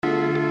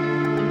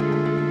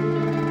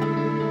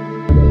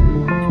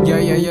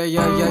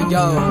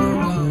Yo.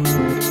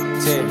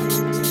 Sí.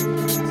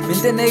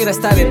 Mente negra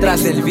está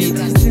detrás del beat.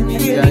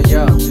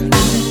 Yo.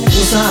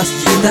 Usas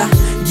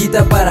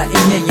gita para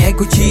iñeñe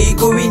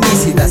kuchiku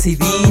vinisida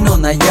sidino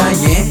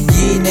nayaye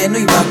gineno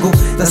ibaku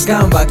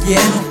taskamba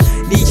kieno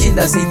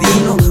nichinda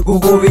sidino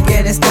gugubi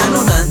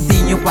keneskano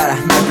nantiño para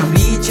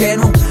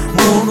nakamlicheno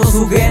muno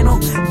sugeno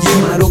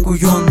jimaru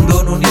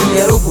kuyondo no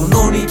niyaru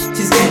kunoni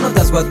chisgeno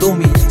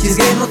taswatumi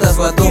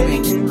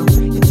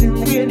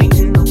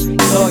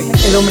Soy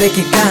el hombre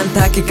que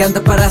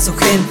canta para su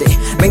gente.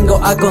 Vengo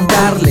a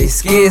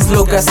contarles qué es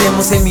lo que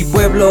hacemos en mi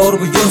pueblo.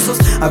 Orgullosos,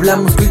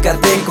 hablamos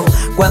cuicateco.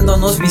 Cuando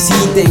nos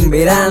visiten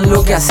verán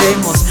lo que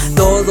hacemos.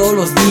 Todos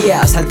los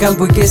días al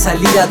campo hay que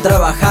salir a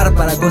trabajar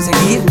para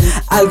conseguir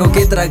algo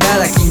que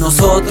tragar. Aquí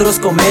nosotros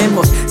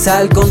comemos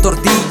sal con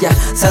tortilla,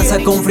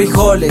 salsa con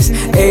frijoles.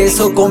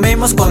 Eso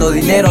comemos cuando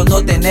dinero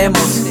no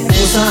tenemos.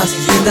 Usas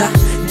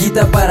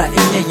gita para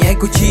iñeñe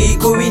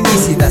kuchiku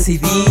vinisida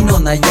sidino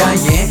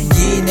nayaye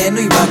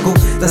gineno ibaku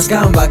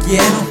taskamba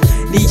kieno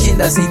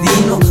nichinda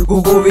sidino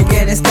gugubi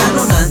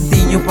keneskano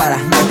nantiño para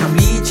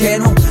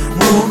nakamlicheno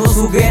muno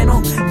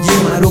sugeno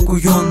jimaru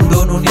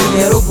kuyondo no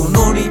niyaru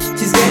kunoni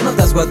chisgeno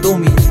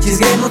taswatumi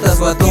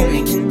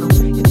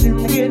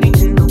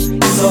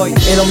Soy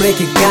el hombre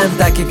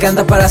que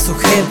canta para su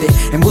gente,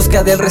 en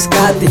busca del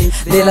rescate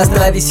de las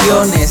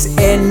tradiciones.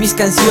 En mis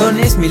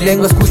canciones mi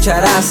lengua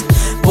escucharás,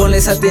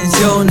 ponles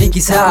atención y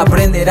quizá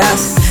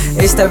aprenderás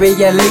esta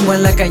bella lengua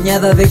en la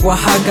cañada de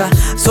Oaxaca.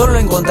 Solo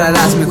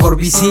encontrarás, mejor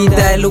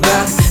visita el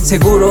lugar,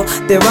 seguro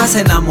te vas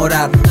a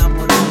enamorar.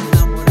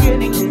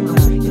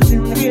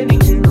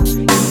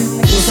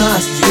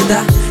 Usas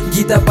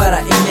gita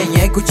para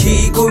iñeñe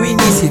kuchiku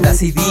vinisida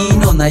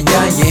sidino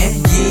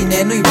nayaye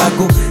gineno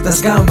ibaku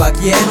taskamba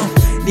kieno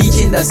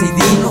nichinda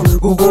sidino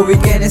gugubi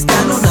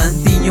keneskano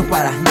nantiño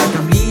para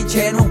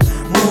nakamlicheno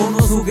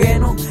muno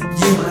sugeno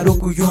jimaru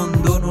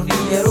kuyondo no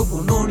niyaru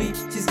kunoni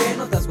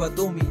chisgeno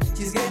taswatumi